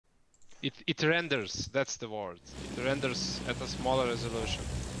It renders. That's the word. It renders at a smaller resolution.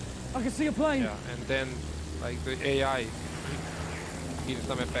 I can see a plane. Yeah, and then like the AI gives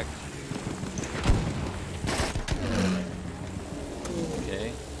some effect.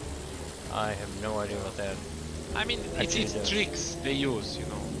 Okay. I have no idea what that. I mean, it's tricks they use, you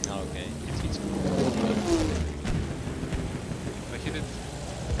know. Oh, okay. It's cool. I hit it.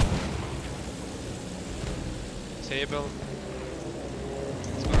 Disable.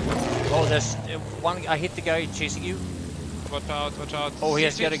 It's gonna go. Oh, there's one. I hit the guy chasing you. Watch out, watch out. Oh, he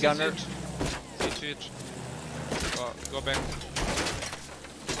has got a gunner. Switch. Go back.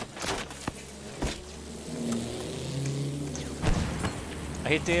 I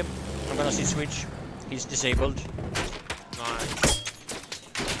hit him. I'm gonna see switch. He's disabled. Nice.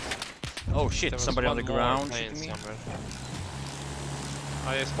 Oh shit, somebody on the ground shooting me. Somewhere.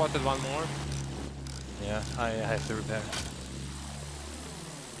 I spotted one more. Yeah, I have to repair.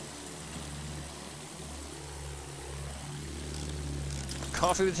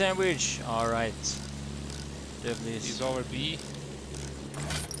 Coffee with sandwich. All right. Definitely. He's over B.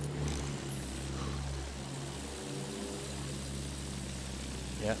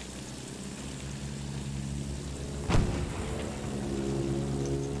 Yeah.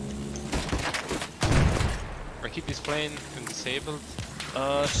 I keep this plane and disabled.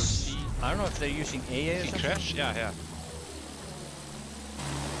 I don't know if they're using AA or He something. crash? Yeah.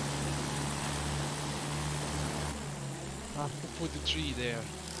 Who put the tree there?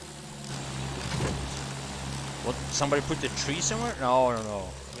 What? Somebody put the tree somewhere? No.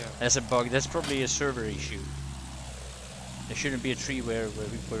 Yeah. That's a bug. That's probably a server issue. There shouldn't be a tree where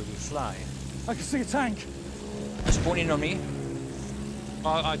we fly. I can see a tank. They're spawning on me.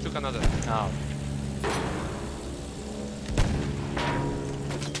 Oh, I took another. Oh.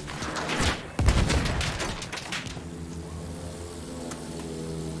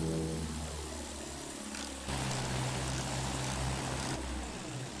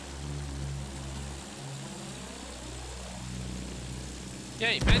 Yeah,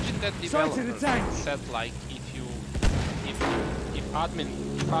 imagine that developer said like if admin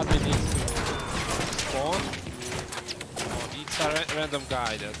needs to spawn, it's a random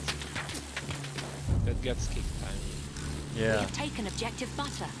guy that gets kicked. I mean. Yeah. We've taken objective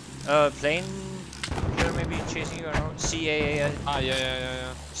butter. Plane here maybe chasing you, I don't know. CAA.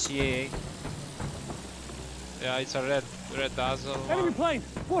 Yeah. CAA. Yeah, it's a red dazzle. Enemy plane.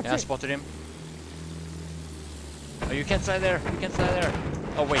 Watch Yeah, I it. spotted him. Oh, you can't fly there. You can't fly there.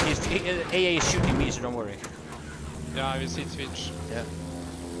 Oh wait, AA is shooting me, so don't worry. Yeah, I will see switch. Yeah.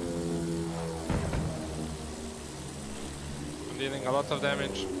 I'm dealing a lot of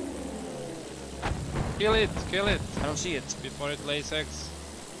damage. Kill it! I don't see it. Before it lays eggs.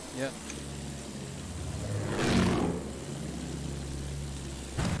 Yeah.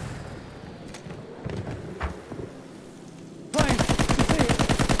 Plane. I see it.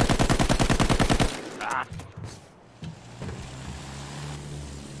 Ah.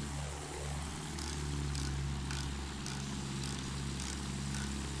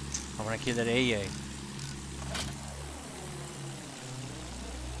 I want to kill that AA.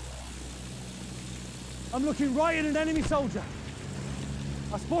 I'm looking right at an enemy soldier.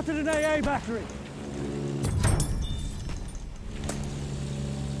 I spotted an AA battery.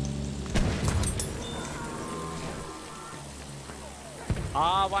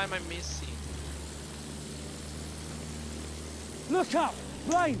 Ah, why am I missing? Look up.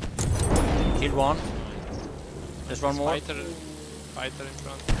 Plane. Killed one. There's one more. Fighter in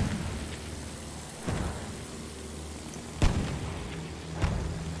front.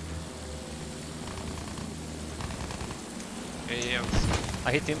 AMs.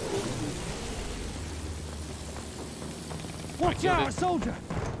 I hit him. Watch out, a soldier.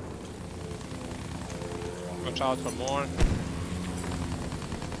 Watch out for more.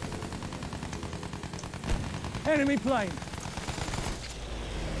 Enemy plane.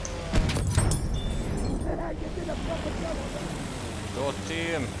 Got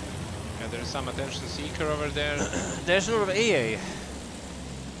him. Yeah, there's some attention seeker over there. There's a lot of AA.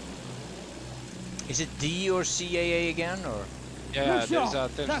 Is it D or CAA again, or? Yeah, Good there's shot. a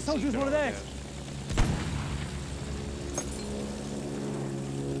attention That soldier's seeker one of over theirs.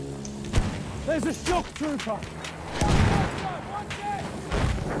 there. There's a shock trooper.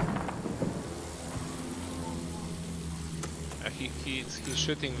 He's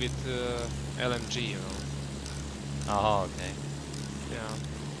shooting with LMG, you know. Oh, okay. Yeah,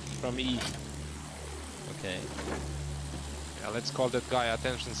 from E. Okay. Yeah, let's call that guy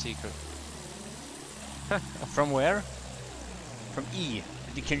attention seeker. From where? From E.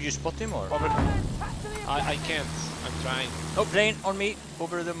 Can you spot him or? I can't. I'm trying. Oh, plane on me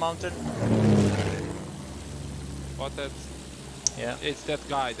over the mountain. Spotted. Yeah. It's that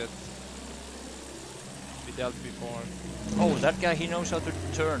guy that we dealt before. Oh, that guy, he knows how to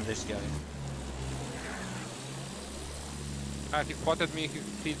turn, this guy. Ah, he spotted me, he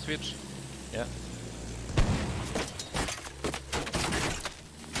feed switch. Yeah.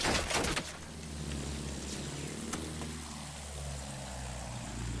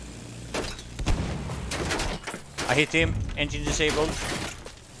 I hit him, engine disabled.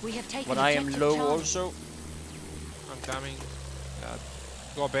 We have taken But I am objective low Charlie. also. I'm coming.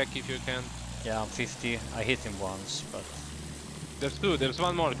 Go back if you can. Yeah, I'm 50. I hit him once, but... There's two, there's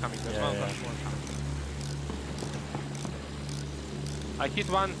one more coming. There's Yeah, one yeah. more coming. I hit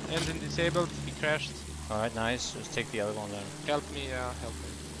one, engine disabled, he crashed. Alright, nice. Let's take the other one then. Help me, help me.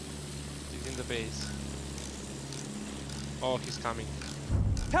 He's in the base. Oh, he's coming.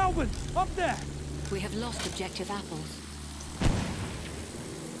 Calvin, up there! We have lost objective apples.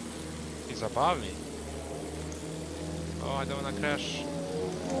 He's above me. Oh, I don't wanna crash.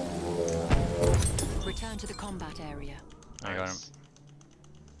 Return to the combat area. I got him.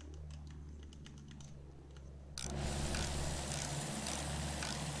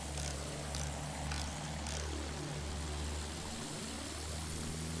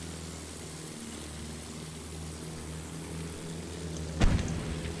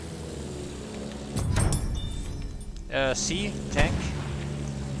 Nice. C, tank.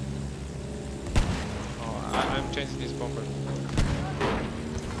 Oh, I'm chasing this bomber.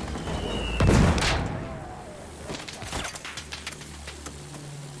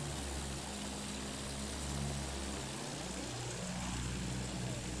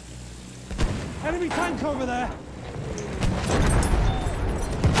 Enemy tank over there!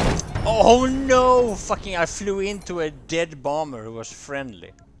 Oh no! Fucking, I flew into a dead bomber who was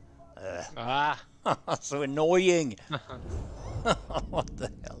friendly. Ah! So annoying! What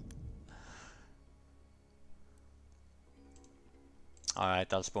the hell?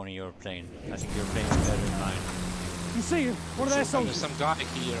 Alright, I'll spawn in your plane. I think your plane is better than mine. You see him? One of their There's soldiers. some guy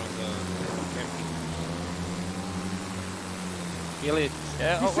here on the camping. Kill it.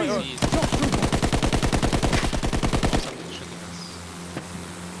 Yeah, You oh, see wait, him? wait. Shock trooper. Something shooting us.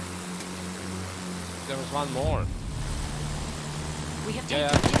 There was one more. We have Yeah,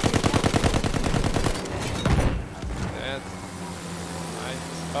 taken objective Dead.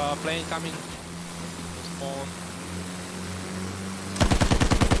 Right. Plane coming. Spawn.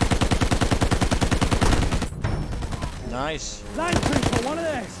 Nice. Line trooper, one of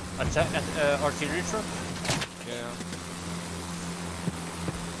theirs. Attack, artillery truck? Yeah.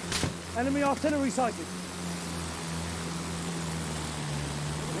 Enemy artillery sighted.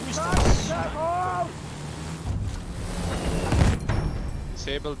 Who is that? Oh!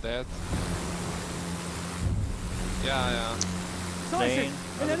 Disabled, dead. Yeah. Sighted! Plane.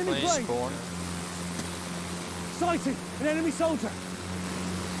 An enemy plane. plane! Spawn. Sighted! An enemy soldier!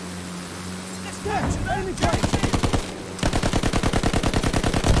 Dead! Enemy plane!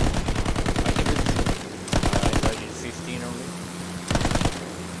 I did 15 only.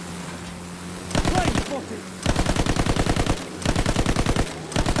 Plane spotted!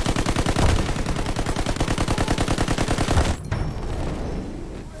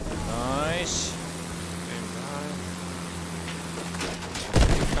 Nice. Same guy.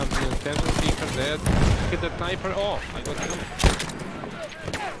 Here comes the attention seeker, dead. Hit the sniper. Oh, I got him.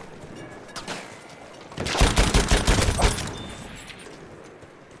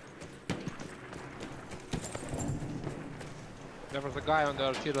 There was a guy on the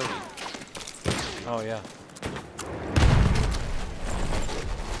artillery. Oh yeah.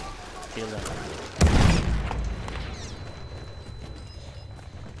 Kill them.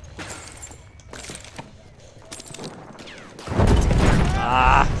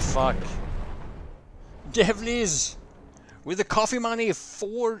 Ah, fuck. Devlies! With the coffee money,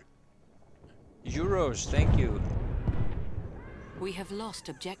 4 euros, thank you. We have lost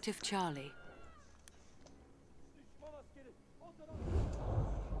objective Charlie.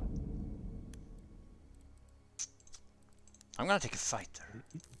 I'm gonna take a fighter.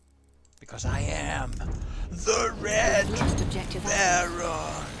 Because I am the Red We have lost objective apples.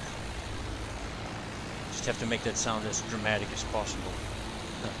 Baron! Just have to make that sound as dramatic as possible.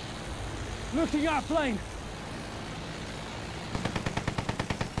 Looking at a plane!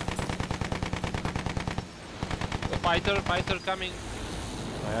 The fighter coming.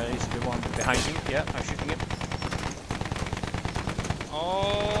 Is the one behind him? Yeah, I'm shooting him.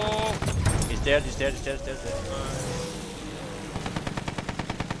 Oh! He's dead, he's dead.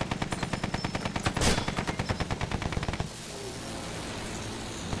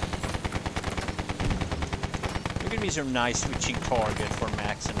 Look at enemies are nice, switching target for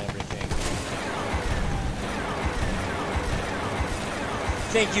max and everything.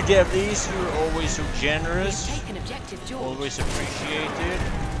 Thank you, Devlies. You're always so generous. Taken objective George. Always appreciated.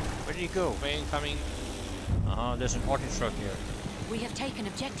 Where did he go? Plane coming. There's an artist truck here. We have taken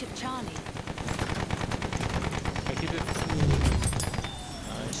objective Charlie. I hit it.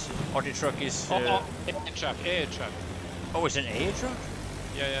 Nice. Artist truck is. A truck. Oh, it's an A truck?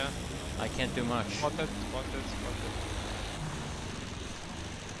 Yeah. I can't do much. Spotted.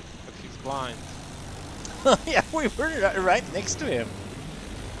 But he's blind. Yeah, we were right next to him.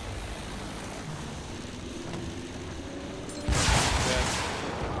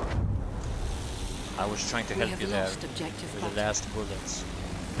 I was trying to help you there with the last bullets.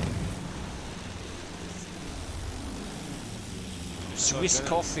 Swiss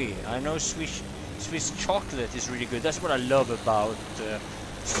coffee. I know Swiss chocolate is really good. That's what I love about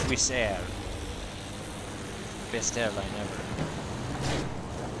Swiss Air. Best airline ever.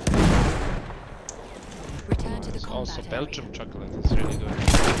 Return to the combat Also, area. Belgium chocolate is really good.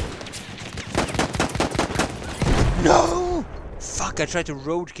 No! Fuck! I tried to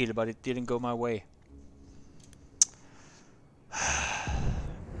roadkill, but it didn't go my way.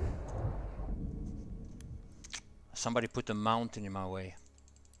 Somebody put a mountain in my way.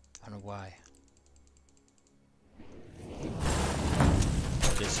 I don't know why.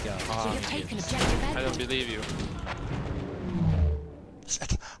 This guy. I don't believe you. It's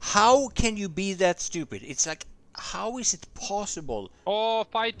like, how can you be that stupid? It's like, how is it possible? Oh,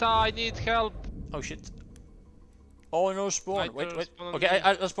 Paita, I need help. Oh shit. Oh no, spawn. Fighter, Wait. spawn Okay,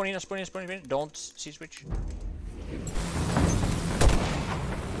 again. I'll spawn in. Don't C-switch.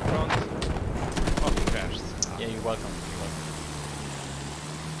 Front. Oh, he crashed. Yeah, you're welcome.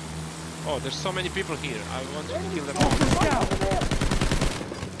 Oh, there's so many people here. I want to kill them all.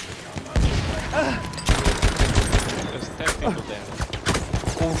 There's 10 people there.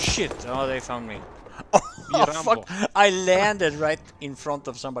 Oh shit! Oh, they found me. Be Oh Rambo. fuck! I landed right in front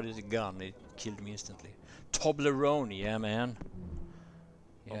of somebody's gun. It killed me instantly. Toblerone, yeah man.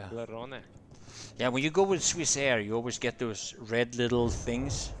 Yeah. Toblerone. Yeah, when you go with Swiss Air, you always get those red little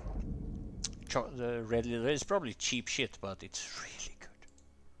things. The red little. It's probably cheap shit, but it's really good.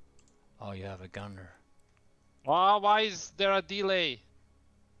 Oh, you have a gunner. Oh, why is there a delay?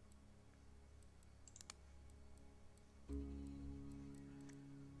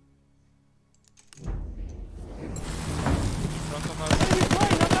 Front of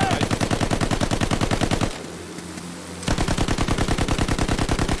us.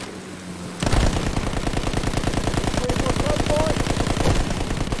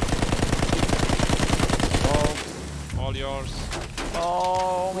 All yours.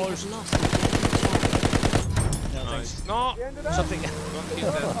 Oh, We almost. have lost objective Charlie. No, Nice. thanks. No! Something. Don't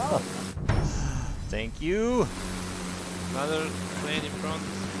hit that. Thank you. Another plane in front.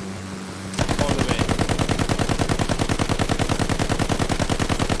 All the way.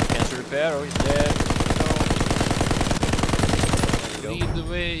 Cancer repair. Oh, he's dead. No. Lead the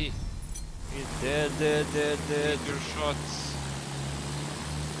way. He's dead. Take your shots.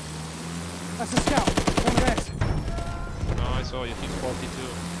 That's a scout. One of theirs. No, I saw you hit 42.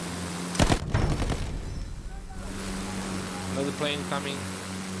 Another plane coming.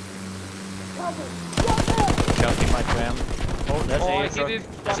 Shouting my tram. Oh, that's I a hit truck. it.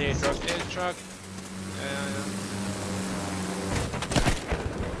 That's a truck. A truck.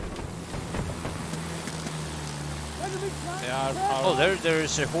 They are Oh,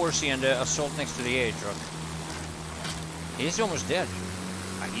 there's a horsey and a assault next to the A truck. He's almost dead.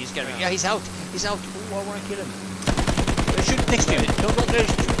 Ah, he's gonna be. Yeah, he's out. He's out. Oh, I want to kill him. Shoot next to him. Don't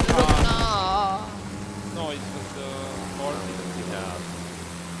No, it was the car. Yeah.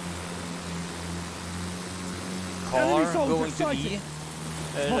 Enemy Car soldier going to sighted. E.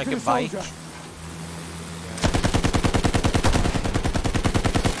 Spotted Like a a bike. soldier.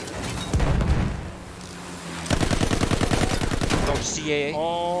 Oh, CAA.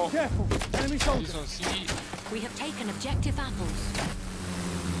 Oh, Careful. Enemy he's soldier. on C. We have taken objective apples.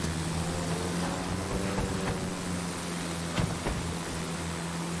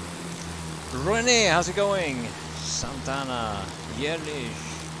 Rene, how's it going? Santana, Yerlish.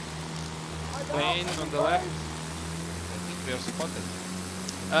 Plane on the left. I think we are spotted.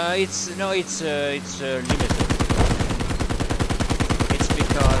 It's limited. It's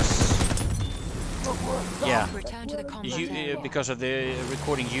because Return to the combat you area. because of the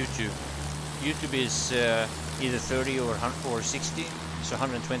recording YouTube. YouTube is either 30 or 60, so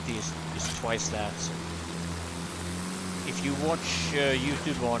 120 is twice that. So if you watch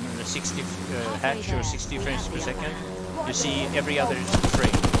YouTube on 60 Hatch or 60 frames per second, you see every other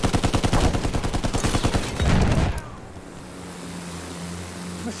frame.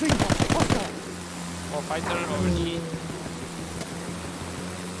 Machine gun. Hostile. Oh, fighter over E.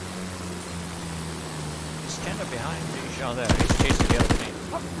 He's kind of behind me. Oh, there. He's chasing the other plane.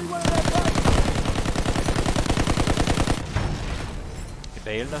 I can see one of their planes. He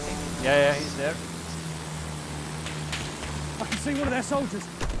bailed, I think. Yeah, he's there. I can see one of their soldiers.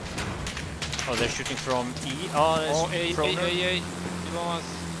 Oh, they're shooting from E. Oh, there's Proner. Below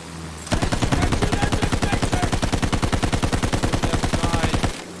us.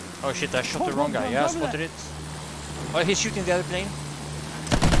 Oh shit, I shot the wrong guy. Yeah, I spotted it. Oh, he's shooting the other plane.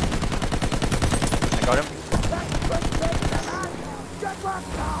 I got him.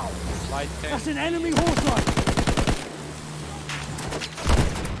 Light tank. That's an enemy horse rifle.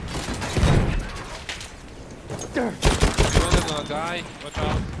 Another guy. Watch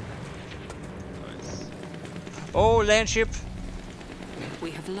out. Nice. Oh, land ship.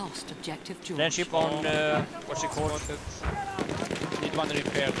 We have lost objective George. Land ship on, what's it called? Spotted. Need one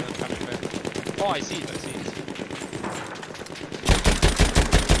repair and coming back. Oh, I see it.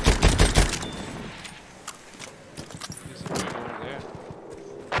 There's a guy over there.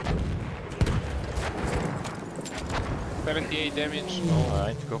 78 damage. Oh.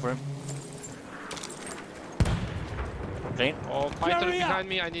 Alright, go for him. Plane. Oh, fighter Carry behind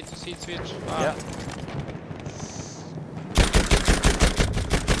me. I need to seat switch. Ah. Yeah.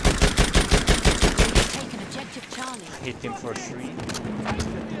 Taken objective Charlie. Hit him for 3.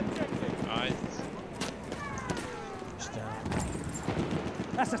 Right. He's down.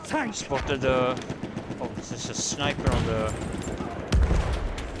 That's a tank. Spotted the... Oh, there's a sniper on the...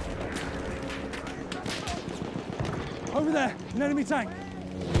 Over there, an enemy tank.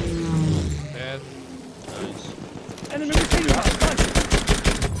 Dead. Nice. Enemy machine gun. Nice.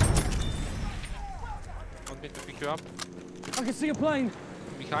 Want me to pick you up? I can see a plane.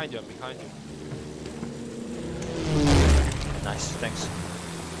 Behind you, behind you. Nice, thanks.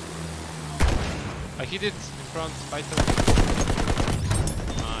 I hit it in front, fighter.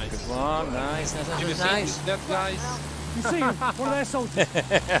 Nice. Good one, nice, Did you see nice. that, guys? You see him? One of their soldiers.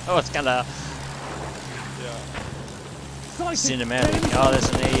 I was kinda Yeah. Sighted. cinematic. Enemy Oh, there's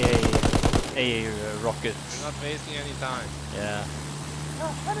an AA rocket. We're not wasting any time. Yeah.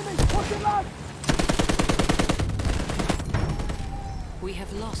 enemy, watch it, lad. We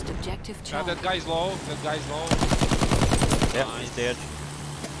have lost objective Yeah, Charlie. that guy's low. That guy's low. Yep, Nice. he's dead.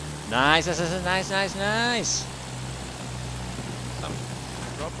 Nice, nice. Some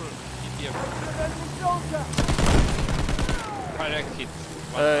proper EPF. Direct hit.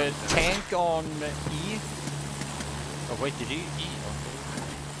 Tank on E. Oh wait, did he? E?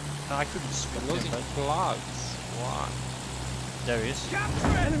 No, I couldn't spot We're him, losing but plugs. Why? there he is.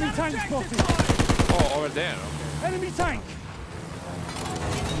 Enemy tank spotted. Oh, over there. Okay. Enemy tank.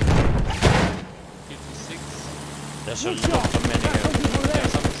 56. There's a Good lot shot. of many That here. soldier over Yeah, there.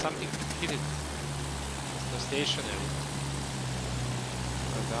 something hit it. The stationary.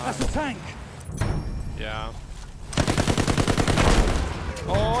 That's a tank. Yeah.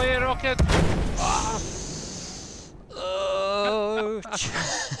 Oh, yeah, rocket! Ah. Oh,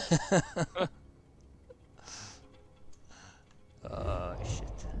 oh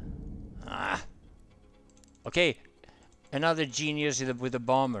shit. Ah. Okay, another genius with a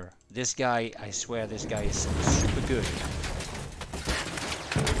bomber. This guy, I swear, this guy is super good.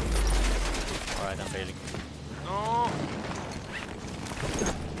 Alright, I'm bailing. No!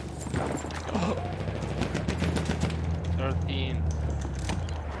 13.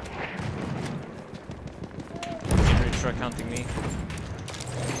 Generator truck hunting me.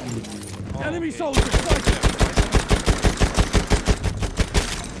 Oh, Enemy okay. soldier sighted.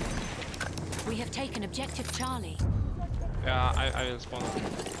 We have taken objective Charlie. Yeah, I will spawn.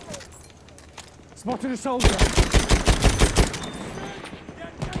 Spotted a soldier.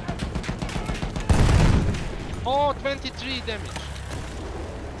 Oh, 23 damage.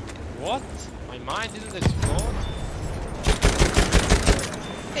 What? My mine didn't explode?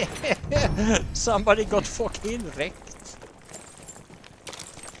 Somebody got fucking wrecked.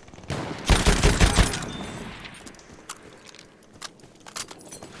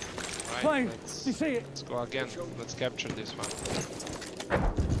 Right, Plane. You see it? let's go again. Let's capture this one.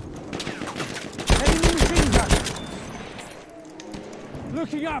 Enemy machine gun.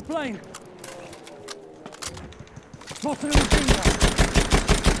 Looking at a plane. Spotted a machine gun.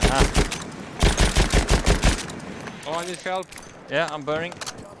 Ah, Oh, I need help. yeah, I'm burning.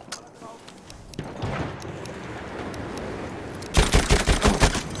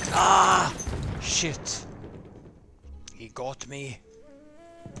 Ah, shit. He got me.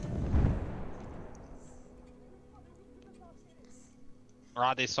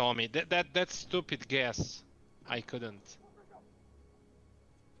 Ah, they saw me. That stupid guess. I couldn't.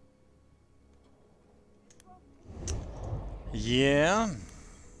 Yeah.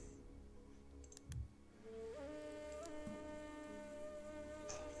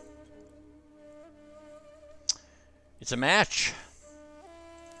 It's a match.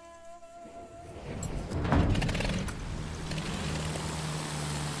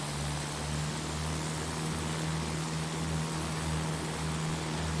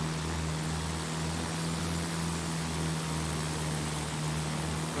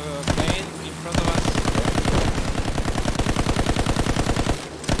 Plane in front of us.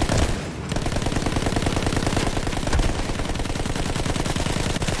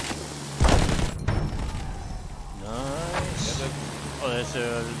 Nice. Oh, there's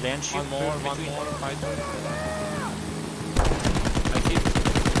a land ship. One more fighter. I hit.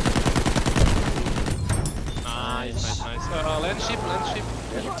 Nice. Land ship.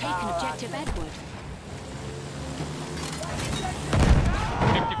 We have taken objective Edward.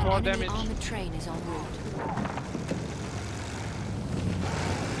 54 Enemy damage. armored train is en route.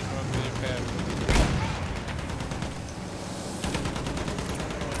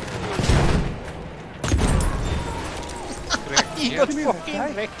 He got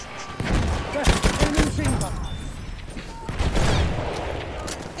fucking wrecked. Enemy machine gun.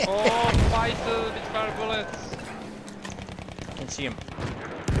 Oh, fighter with fire bullets. I can see him.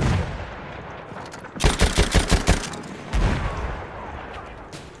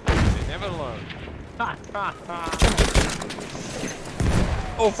 They never learn.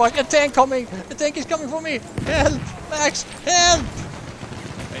 Oh fuck, a tank coming! The tank is coming for me! Help! Max! Help!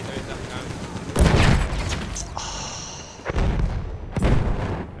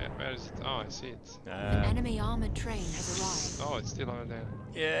 Wait, where is it? Oh, I see it. Enemy armored train has arrived. Oh, it's still over there.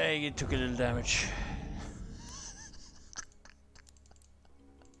 Yeah, he took a little damage.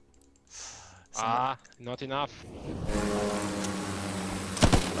 Not enough.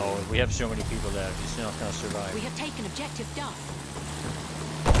 Oh, we have so many people there. He's not gonna survive. We have taken objective Duff.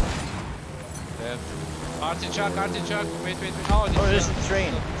 There. Artichoke. Wait. Oh, Oh, there's a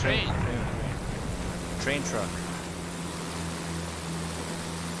train. Train. Train truck.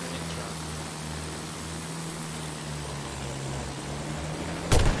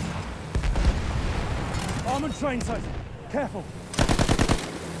 Armored train sighted. Careful.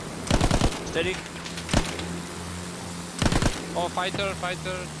 Steady. Oh, fighter.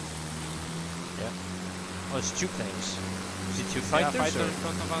 Yeah. Oh, it's two planes. Is it two Yeah, fighters? fighter Or? in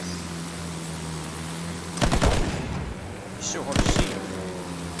front of us. It's so hard to see him.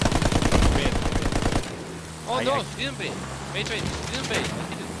 Oh I- no, I- didn't be. Wait, didn't be.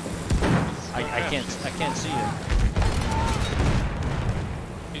 I can't see him.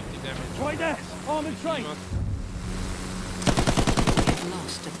 50 damage. Right there. Armored train. We have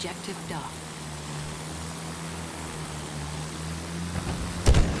lost objective Duff.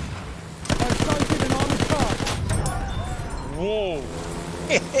 I've sighted an armored car. Whoa.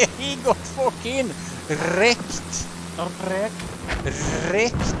 He got fucking wrecked.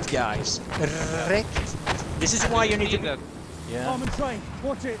 Wrecked, guys. Wrecked. This is why you need to be... Yeah. Armored train.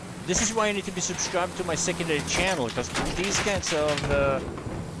 Watch it. This is why you need to be subscribed to my secondary channel, because these kinds of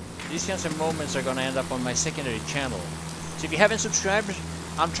moments are gonna end up on my secondary channel. So if you haven't subscribed,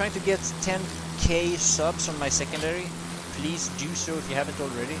 I'm trying to get 10k subs on my secondary. Please do so if you haven't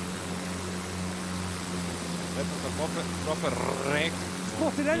already. That was a proper wreck.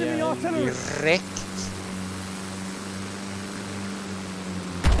 Spotted enemy artillery. Wrecked.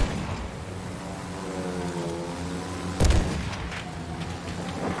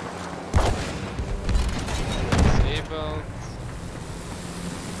 Disabled.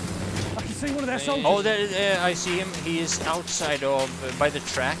 I can see one of their soldiers. Oh, there, I see him. He is outside of, by the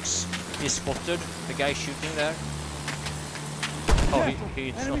tracks. He's spotted. The guy shooting there. Oh,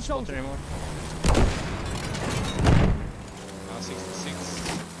 he's Enemy not spotted soldier. anymore.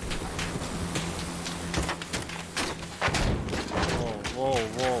 66. Whoa.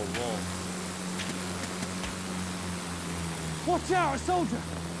 Watch out, a soldier.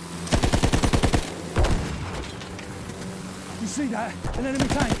 You see that? An enemy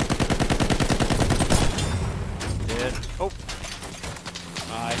tank. Dead. Oh,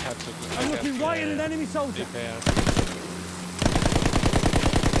 I have to. I'm looking right at an enemy soldier. Repair.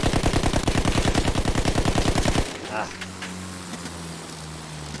 ah.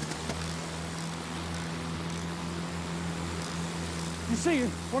 You see him?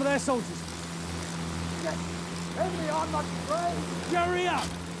 One of their soldiers. Enemy on my train. Hurry up.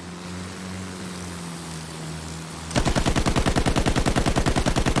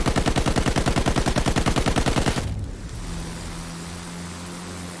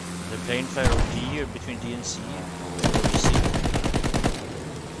 The plane fire of D or between D and C.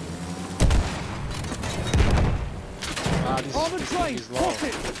 this Armored thing train, is low. cross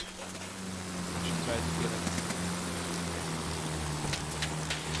it! Should try to kill it.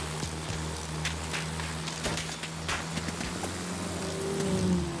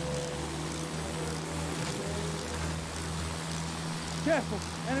 Careful,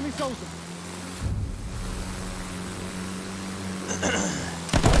 enemy soldier.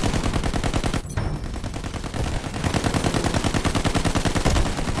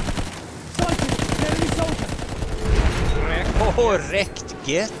 Sighted, enemy soldier. Oh, wrecked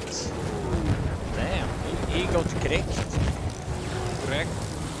get. Damn, he got cracked. Correct.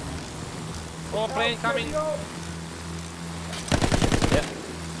 Oh, plane coming! Yeah.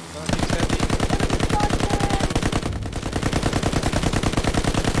 He's heavy.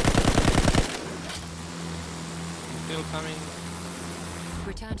 Still coming.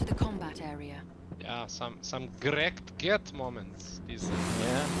 Return to the combat area. Yeah, some correct get moments. These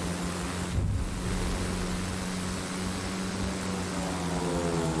Yeah.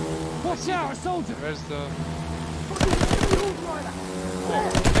 Watch out, a soldier. Where's the... Oh,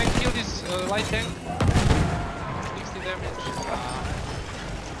 tank killed this light tank. 60 damage.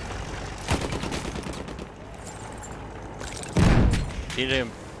 Kill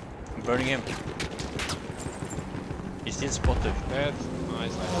him. I'm burning him. He's still spotted. Dead.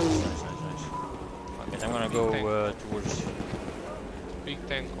 Nice. Nice. Okay, I'm gonna go towards... Big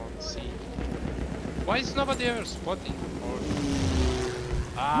tank on C. Why is nobody ever spotting? Or...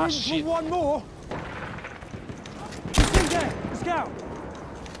 Ah, Waiting shit. for one more. See there, a scout.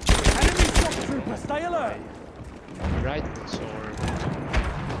 Enemy shock trooper, stay alert. Right, so...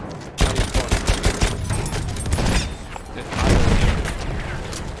 What do you call it? The other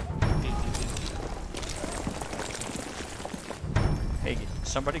Hey,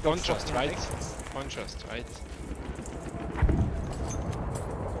 somebody got contrast, shot. right? Contrast, right?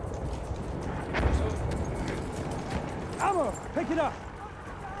 Ammo, pick it up.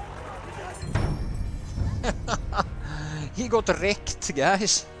 He got wrecked,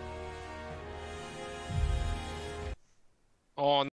 guys. Oh,